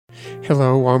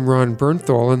Hello, I'm Ron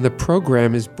Bernthal, and the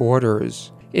program is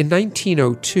Borders. In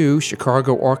 1902,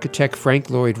 Chicago architect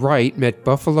Frank Lloyd Wright met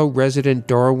Buffalo resident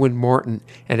Darwin Martin,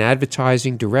 an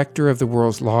advertising director of the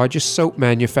world's largest soap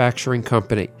manufacturing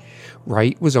company.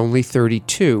 Wright was only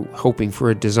 32, hoping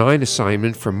for a design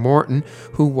assignment from Martin,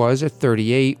 who was, at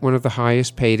 38, one of the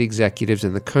highest-paid executives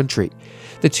in the country.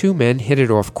 The two men hit it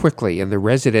off quickly, and the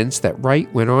residence that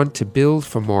Wright went on to build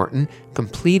for Martin,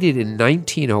 completed in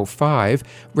 1905,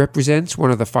 represents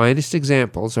one of the finest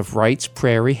examples of Wright's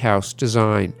prairie house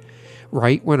design.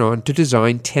 Wright went on to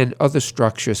design 10 other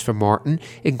structures for Martin,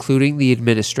 including the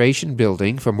administration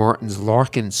building for Martin's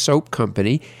Larkin Soap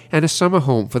Company and a summer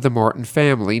home for the Martin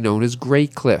family known as Gray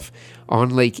Cliff, on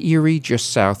Lake Erie just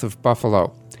south of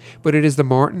Buffalo. But it is the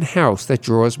Martin House that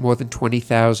draws more than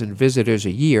 20,000 visitors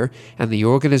a year, and the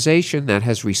organization that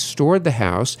has restored the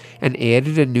house and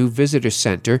added a new visitor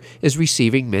center is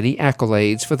receiving many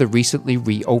accolades for the recently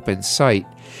reopened site.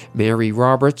 Mary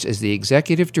Roberts is the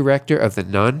executive director of the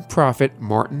nonprofit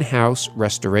Martin House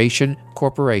Restoration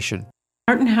Corporation.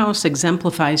 Martin House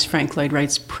exemplifies Frank Lloyd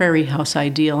Wright's prairie house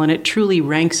ideal, and it truly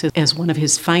ranks as one of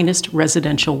his finest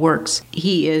residential works.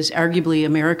 He is arguably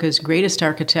America's greatest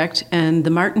architect, and the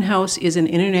Martin House is an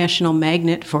international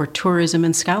magnet for tourism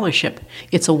and scholarship.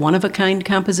 It's a one-of-a-kind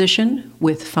composition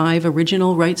with 5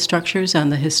 original Wright structures on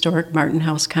the historic Martin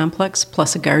House complex,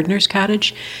 plus a gardener's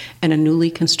cottage and a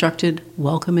newly constructed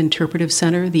Welcome Interpretive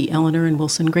Center, the Eleanor and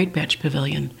Wilson Greatbatch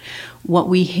Pavilion. What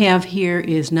we have here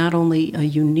is not only a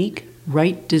unique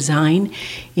Wright design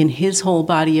in his whole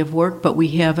body of work, but we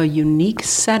have a unique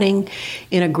setting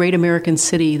in a great American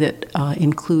city that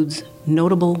includes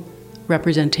notable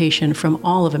representation from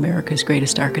all of America's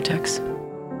greatest architects.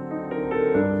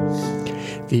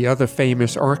 The other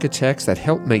famous architects that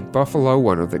helped make Buffalo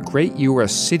one of the great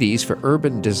U.S. cities for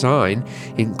urban design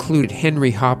included Henry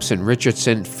Hobson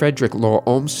Richardson, Frederick Law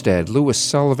Olmsted, Louis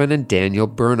Sullivan, and Daniel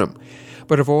Burnham.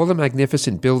 But of all the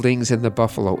magnificent buildings in the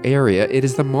Buffalo area, it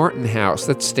is the Martin House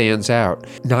that stands out,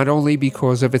 not only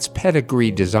because of its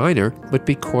pedigree designer, but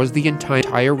because the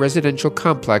entire residential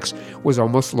complex was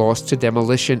almost lost to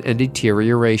demolition and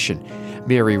deterioration.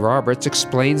 Mary Roberts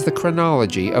explains the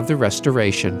chronology of the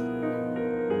restoration.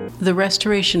 The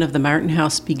restoration of the Martin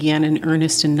House began in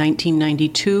earnest in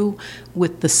 1992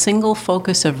 with the single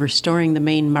focus of restoring the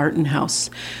main Martin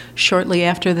House. Shortly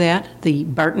after that, the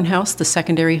Barton House, the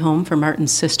secondary home for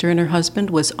Martin's sister and her husband,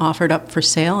 was offered up for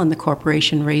sale, and the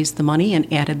corporation raised the money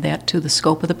and added that to the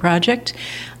scope of the project.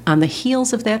 On the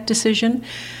heels of that decision,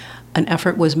 an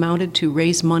effort was mounted to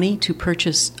raise money to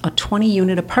purchase a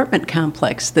 20-unit apartment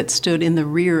complex that stood in the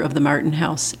rear of the Martin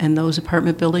House, and those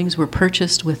apartment buildings were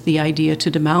purchased with the idea to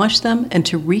demolish them and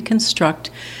to reconstruct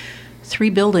 3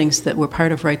 buildings that were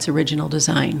part of Wright's original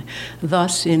design.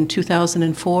 Thus, in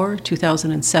 2004,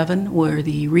 2007, were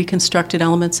the reconstructed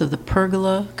elements of the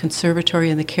pergola, conservatory,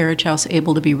 and the carriage house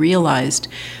able to be realized.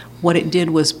 What it did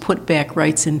was put back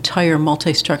Wright's entire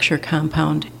multi-structure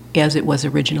compound as it was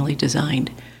originally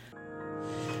designed.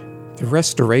 The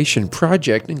restoration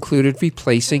project included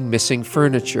replacing missing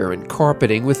furniture and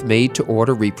carpeting with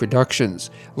made-to-order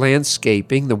reproductions,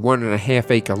 landscaping the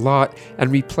 1.5-acre lot,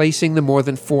 and replacing the more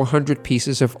than 400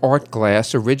 pieces of art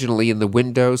glass originally in the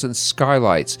windows and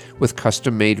skylights with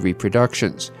custom-made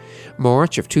reproductions.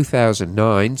 March of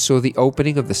 2009 saw the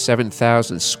opening of the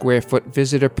 7,000-square-foot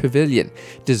visitor pavilion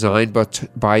designed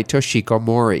by Toshiko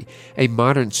Mori, a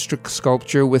modern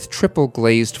sculpture with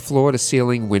triple-glazed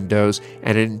floor-to-ceiling windows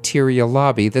and an interior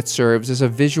lobby that serves as a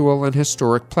visual and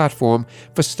historic platform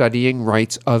for studying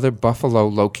Wright's other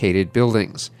Buffalo-located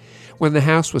buildings. When the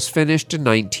house was finished in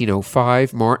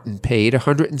 1905, Martin paid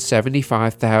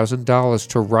 $175,000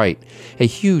 to Wright, a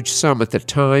huge sum at the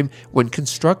time when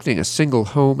constructing a single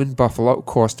home in Buffalo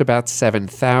cost about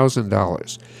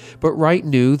 $7,000. But Wright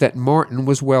knew that Martin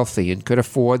was wealthy and could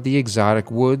afford the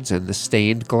exotic woods and the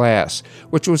stained glass,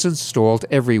 which was installed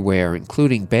everywhere,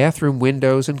 including bathroom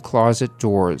windows and closet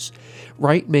doors.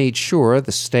 Wright made sure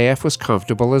the staff was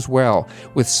comfortable as well,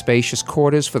 with spacious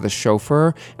quarters for the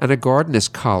chauffeur and a gardener's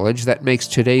college that makes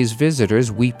today's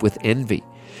visitors weep with envy.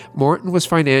 Martin was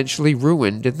financially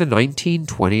ruined in the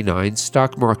 1929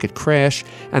 stock market crash,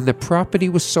 and the property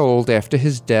was sold after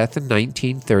his death in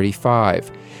 1935.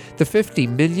 The $50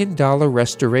 million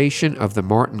restoration of the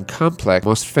Martin complex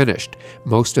was finished.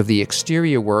 Most of the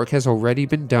exterior work has already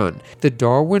been done. The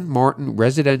Darwin Martin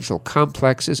residential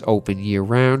complex is open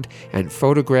year-round, and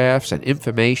photographs and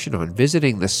information on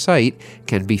visiting the site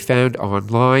can be found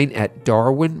online at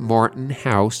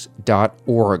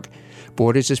darwinmartinhouse.org.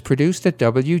 Borders is produced at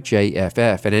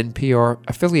WJFF, an NPR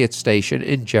affiliate station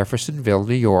in Jeffersonville,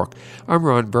 New York. I'm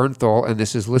Ron Bernthal, and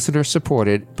this is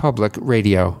listener-supported public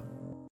radio.